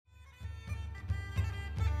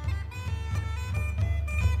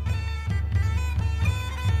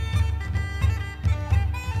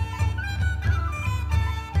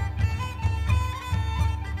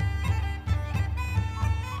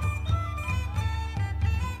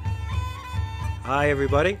Hi,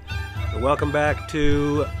 everybody, and welcome back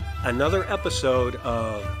to another episode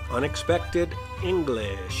of Unexpected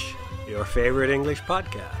English, your favorite English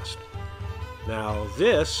podcast. Now,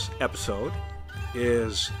 this episode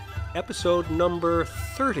is episode number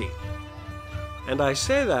 30, and I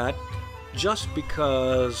say that just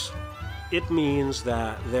because it means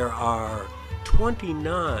that there are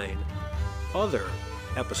 29 other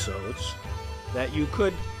episodes that you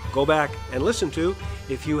could go back and listen to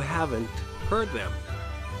if you haven't heard them.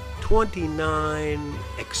 29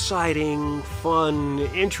 exciting, fun,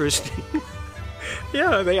 interesting.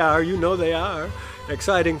 Yeah, they are. You know they are.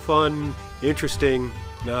 Exciting, fun, interesting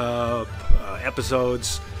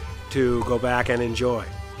episodes to go back and enjoy.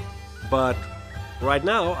 But right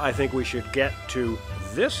now, I think we should get to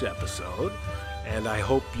this episode, and I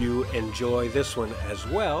hope you enjoy this one as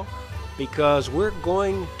well, because we're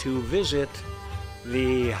going to visit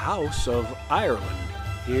the House of Ireland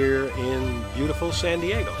here in beautiful San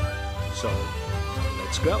Diego. So,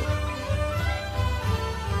 let's go.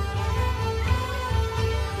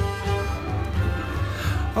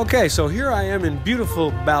 Okay, so here I am in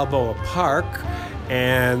beautiful Balboa Park,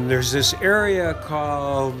 and there's this area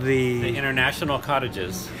called the International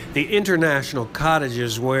Cottages. The International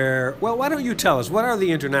Cottages where, well, why don't you tell us, what are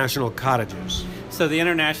the International Cottages? So the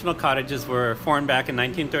International Cottages were formed back in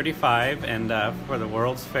 1935 and for the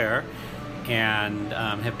World's Fair, and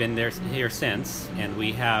have been here since. And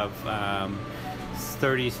we have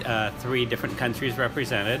 33 different countries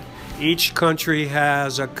represented. Each country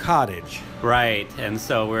has a cottage. Right, and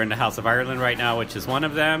so we're in the House of Ireland right now, which is one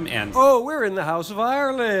of them. And oh, we're in the House of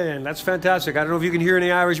Ireland. That's fantastic. I don't know if you can hear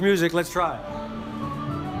any Irish music. Let's try it.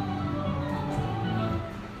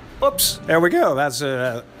 Oops, there we go. That's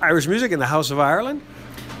Irish music in the House of Ireland.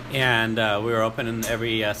 And we're open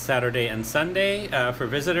every Saturday and Sunday for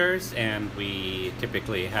visitors, and we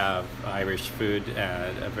typically have Irish food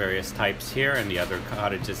of various types here, and the other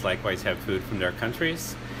cottages likewise have food from their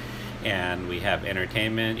countries. And we have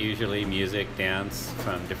entertainment, usually music, dance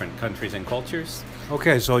from different countries and cultures.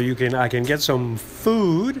 Okay, so I can get some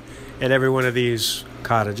food at every one of these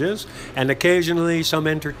cottages, and occasionally some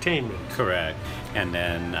entertainment. Correct. And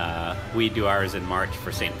then we do ours in March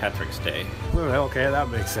for St. Patrick's Day. Well, okay, that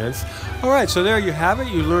makes sense. All right, so there you have it.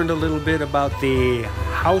 You learned a little bit about the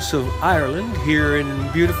House of Ireland here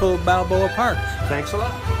in beautiful Balboa Park. Thanks a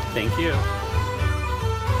lot. Thank you.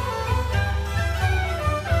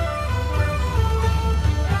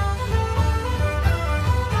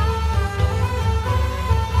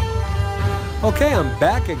 Okay, I'm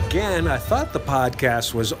back again. I thought the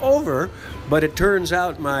podcast was over, but it turns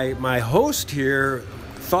out my host here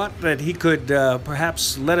thought that he could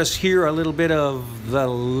perhaps let us hear a little bit of the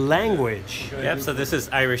language. Yep, so this is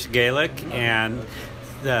Irish Gaelic, and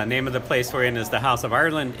the name of the place we're in is the House of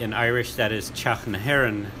Ireland. In Irish, that is Teach na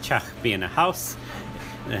hÉireann, Teach being a house,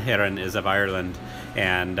 na hÉireann is of Ireland.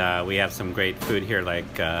 And we have some great food here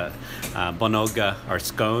like bonoga or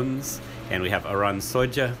scones. And we have aran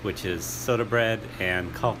soja, which is soda bread,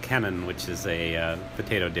 and colcannon, which is a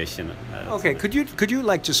potato dish. Okay, could you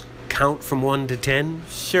like just count from 1 to 10?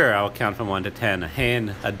 Sure, I'll count from 1 to 10. A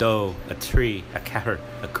hen, a doe, a tree, a carrot,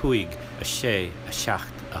 a cuig, a shea, a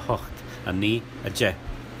shacht, a hocht, a ni, a je.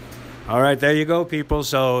 All right, there you go, people.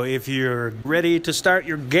 So if you're ready to start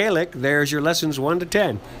your Gaelic, there's your lessons 1 to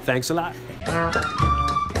 10. Thanks a lot.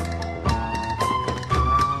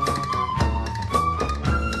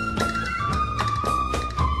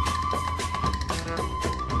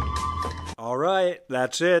 All right,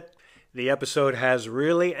 that's it. The episode has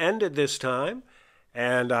really ended this time,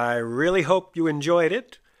 and I really hope you enjoyed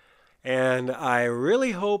it. And I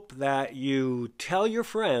really hope that you tell your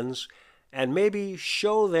friends and maybe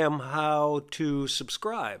show them how to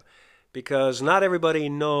subscribe, because not everybody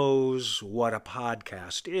knows what a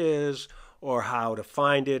podcast is or how to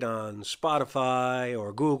find it on Spotify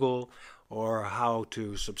or Google or how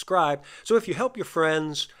to subscribe. So if you help your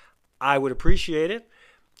friends, I would appreciate it.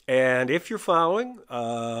 And if you're following,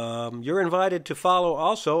 you're invited to follow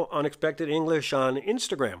also Unexpected English on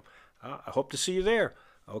Instagram. I hope to see you there.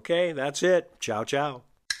 Okay, that's it. Ciao, ciao.